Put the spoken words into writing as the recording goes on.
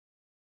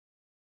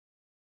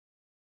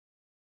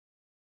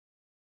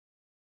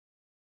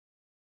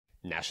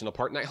National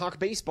Park Nighthawk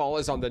Baseball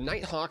is on the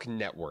Nighthawk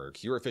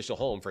Network, your official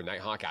home for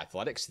Nighthawk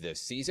athletics this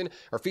season.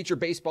 Our featured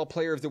baseball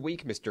player of the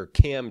week, Mr.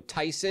 Cam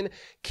Tyson.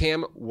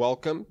 Cam,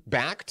 welcome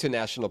back to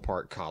National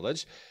Park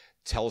College.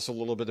 Tell us a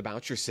little bit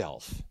about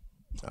yourself.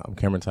 I'm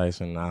Cameron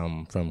Tyson.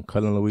 I'm from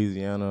Cullen,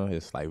 Louisiana.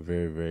 It's like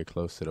very, very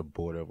close to the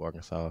border of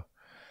Arkansas.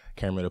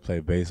 Came here to play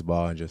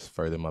baseball and just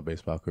further my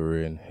baseball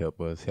career and help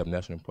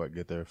National Park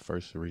get their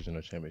first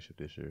regional championship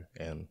this year.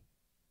 And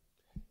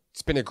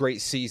it's been a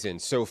great season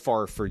so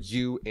far for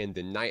you and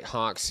the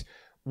Nighthawks.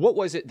 What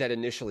was it that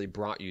initially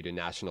brought you to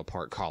National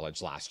Park College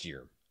last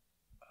year?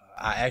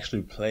 I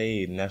actually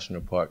played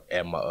National Park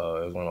at it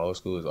was one of my old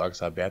schools,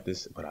 Arkansas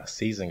Baptist, but our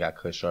season got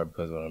cut short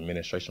because of an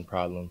administration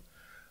problem.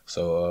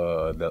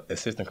 So the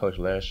assistant coach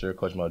last year,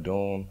 Coach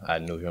Muldoon, I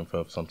knew him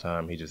for some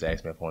time. He just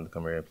asked me if I wanted to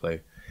come here and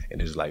play,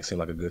 and it just seemed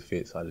like a good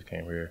fit. So I just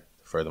came here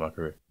to further my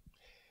career.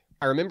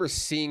 I remember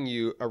seeing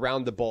you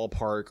around the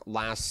ballpark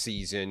last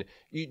season.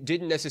 You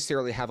didn't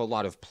necessarily have a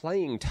lot of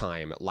playing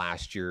time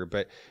last year,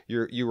 but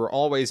you were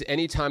always,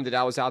 anytime that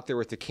I was out there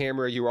with the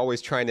camera, you were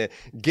always trying to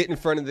get in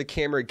front of the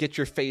camera, get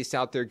your face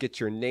out there,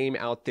 get your name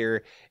out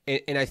there.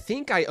 And I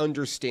think I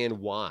understand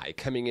why.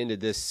 Coming into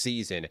this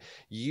season,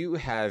 you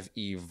have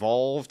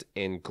evolved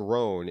and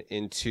grown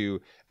into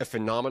a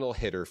phenomenal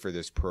hitter for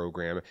this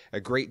program, a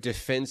great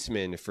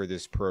defenseman for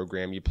this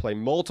program. You play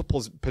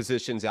multiple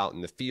positions out in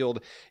the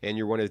field, and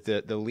you're one of the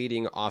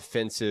leading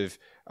offensive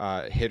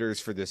hitters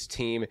for this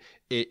team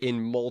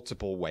in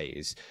multiple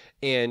ways.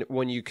 And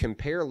when you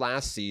compare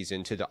last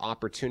season to the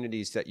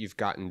opportunities that you've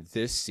gotten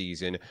this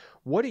season,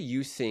 what do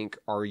you think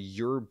are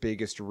your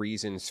biggest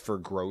reasons for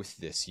growth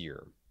this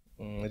year?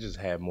 I just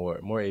had more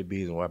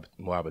ABs and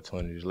more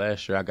opportunities.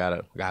 Last year,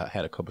 I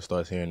had a couple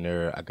starts here and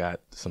there. I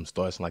got some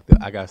starts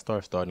I got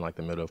starting like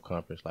the middle of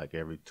conference, like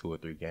every 2 or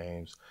 3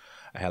 games.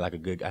 I had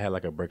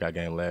a breakout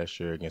game last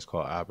year against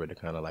Carl Albert that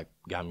kind of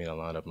got me in the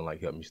lineup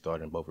and helped me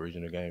start in both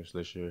regional games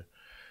this year.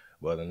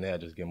 But other than that, I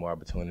just get more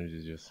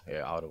opportunities.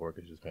 All the work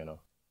is just paying off.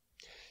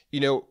 You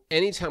know,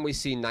 anytime we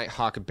see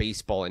Nighthawk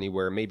baseball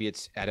anywhere, maybe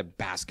it's at a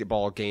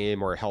basketball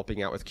game or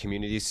helping out with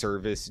community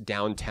service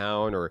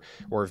downtown or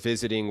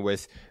visiting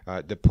with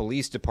the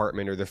police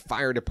department or the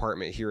fire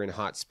department here in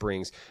Hot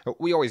Springs,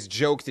 we always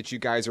joke that you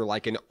guys are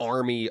like an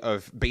army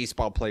of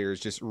baseball players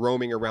just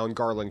roaming around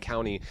Garland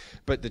County.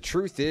 But the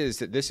truth is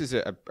that this is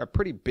a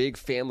pretty big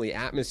family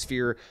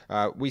atmosphere.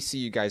 We see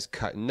you guys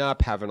cutting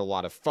up, having a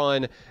lot of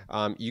fun.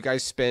 You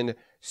guys spend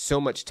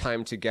so much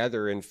time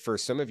together, and for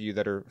some of you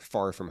that are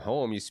far from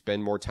home, you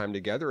spend more time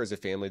together as a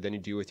family than you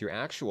do with your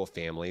actual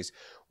families.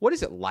 What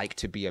is it like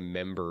to be a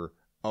member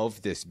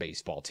of this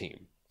baseball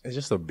team? It's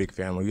just a big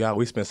family. Yeah,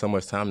 we spend so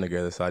much time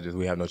together, so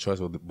we have no choice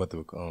but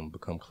to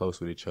become close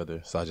with each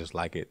other. So I just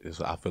like it.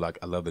 I feel like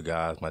I love the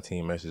guys. My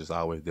teammates are just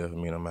always there for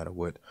me, no matter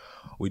what.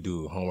 We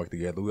do homework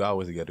together. We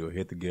always together. We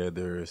hit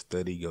together,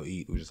 study, go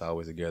eat. We're just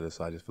always together.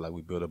 So I just feel like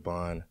we build a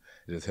bond.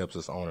 It just helps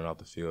us on and off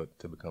the field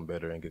to become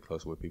better and get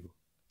closer with people.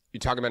 You're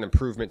talking about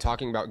improvement,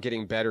 talking about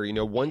getting better. You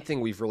know, one thing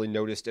we've really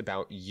noticed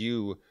about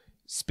you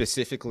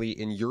specifically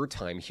in your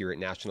time here at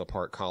National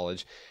Park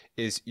College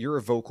is you're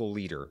a vocal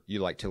leader. You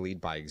like to lead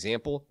by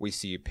example. We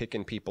see you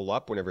picking people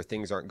up whenever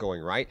things aren't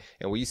going right,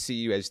 and we see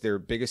you as their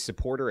biggest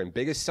supporter and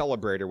biggest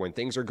celebrator when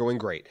things are going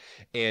great.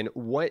 And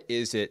what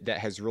is it that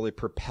has really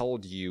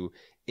propelled you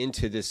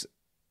into this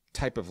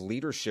type of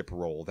leadership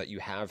role that you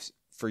have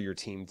for your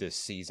team this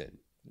season?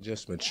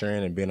 Just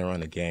maturing and being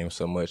around the game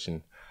so much,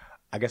 and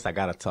I guess I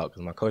got to talk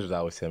because my coaches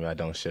always tell me I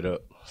don't shut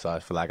up. So I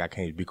feel like I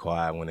can't be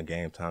quiet when the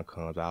game time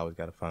comes. I always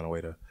got to find a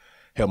way to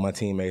help my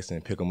teammates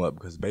and pick them up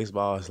because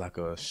baseball is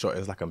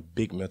it's like a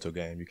big mental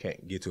game. You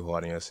can't get too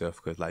hard on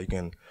yourself because you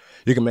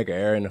can make an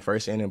error in the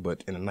first inning,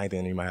 but in the 9th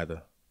inning you might have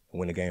to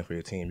win the game for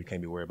your team. You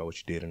can't be worried about what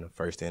you did in the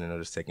first inning or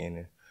the second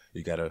inning.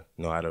 You got to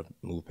know how to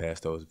move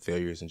past those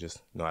failures and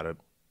just know how to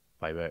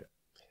fight back.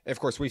 Of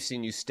course, we've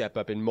seen you step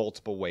up in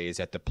multiple ways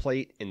at the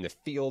plate, in the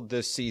field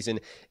this season,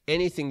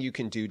 anything you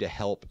can do to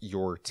help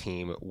your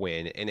team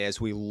win. And as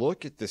we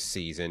look at the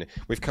season,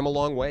 we've come a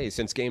long way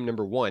since game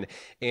number 1.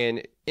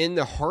 And in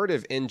the heart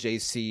of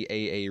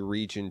NJCAA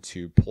Region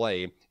 2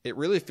 play, it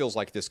really feels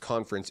like this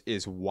conference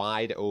is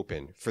wide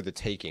open for the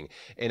taking.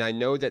 And I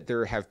know that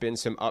there have been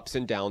some ups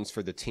and downs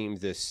for the team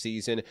this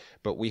season,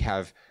 but we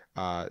have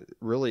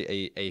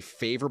really a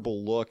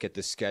favorable look at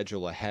the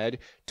schedule ahead.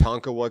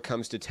 Tonkawa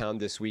comes to town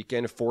this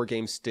weekend, a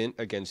 4-game stint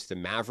against the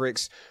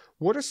Mavericks.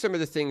 What are some of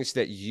the things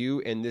that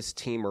you and this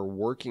team are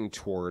working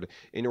toward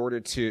in order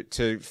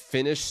to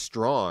finish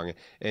strong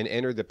and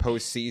enter the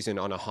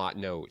postseason on a hot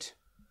note?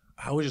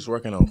 I was just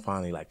working on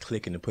finally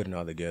clicking and putting it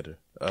all together.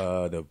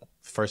 The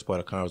first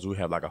part of conference, we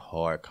have a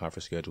hard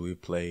conference schedule. We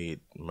played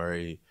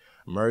Murray,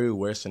 Murray,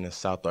 Western, and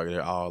Southdog,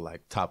 they're all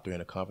like top 3 in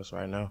the conference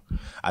right now.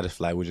 I just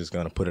feel like we're just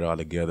gonna put it all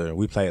together.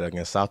 We played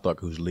against Southdog,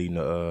 who's leading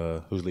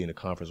the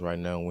conference right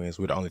now. Wins.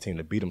 We're the only team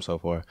to beat them so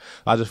far.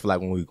 I just feel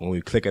like when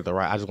we click at the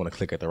right, I just want to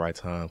click at the right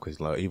time because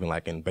even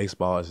like in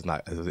baseball,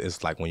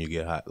 it's like when you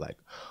get hot. Like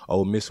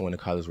Ole Miss won the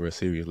College World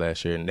Series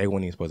last year, and they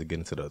weren't even supposed to get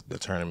into the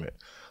tournament.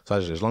 So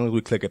as long as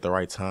we click at the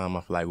right time,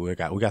 I feel like we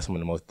got some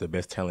of the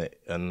best talent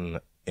in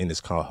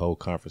this whole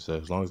conference. So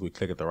as long as we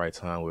click at the right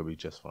time, we'll be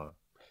just fine.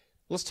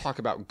 Let's talk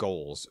about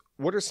goals.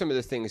 What are some of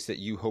the things that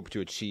you hope to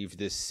achieve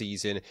this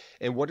season,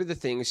 and what are the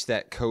things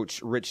that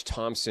Coach Rich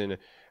Thompson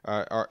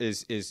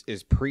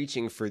is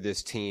preaching for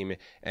this team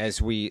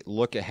as we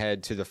look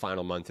ahead to the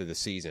final month of the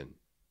season?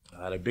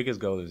 The biggest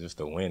goal is just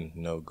to win.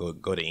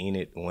 Go to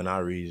Enid, win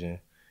our region,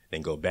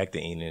 then go back to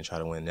Enid and try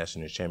to win a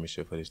national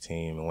championship for this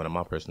team. And one of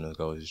my personal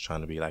goals is just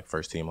trying to be like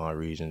first team all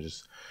region,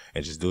 just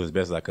do as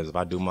best. Like, because if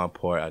I do my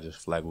part, I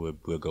just feel like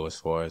we'll go as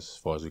far as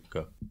we can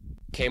go.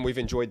 Cam, we've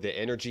enjoyed the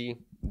energy,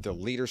 the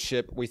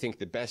leadership. We think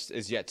the best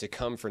is yet to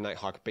come for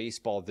Nighthawk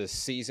baseball this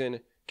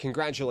season.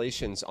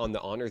 Congratulations on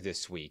the honor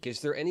this week.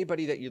 Is there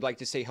anybody that you'd like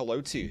to say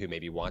hello to who may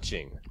be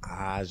watching?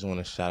 I just want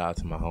to shout out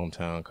to my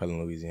hometown,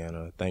 Cullen,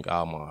 Louisiana. Thank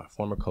all my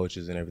former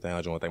coaches and everything. I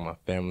just want to thank my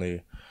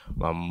family,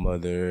 my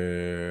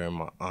mother,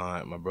 my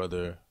aunt, my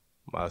brother,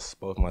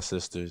 both my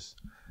sisters,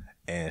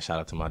 and shout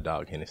out to my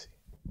dog, Hennessy.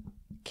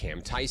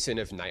 Cam Tyson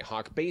of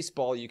Nighthawk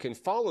Baseball. You can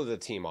follow the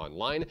team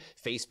online,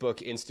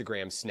 Facebook,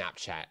 Instagram,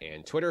 Snapchat,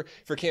 and Twitter.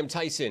 For Cam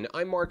Tyson,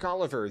 I'm Mark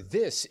Oliver.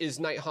 This is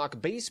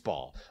Nighthawk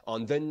Baseball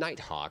on the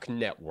Nighthawk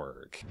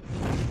Network.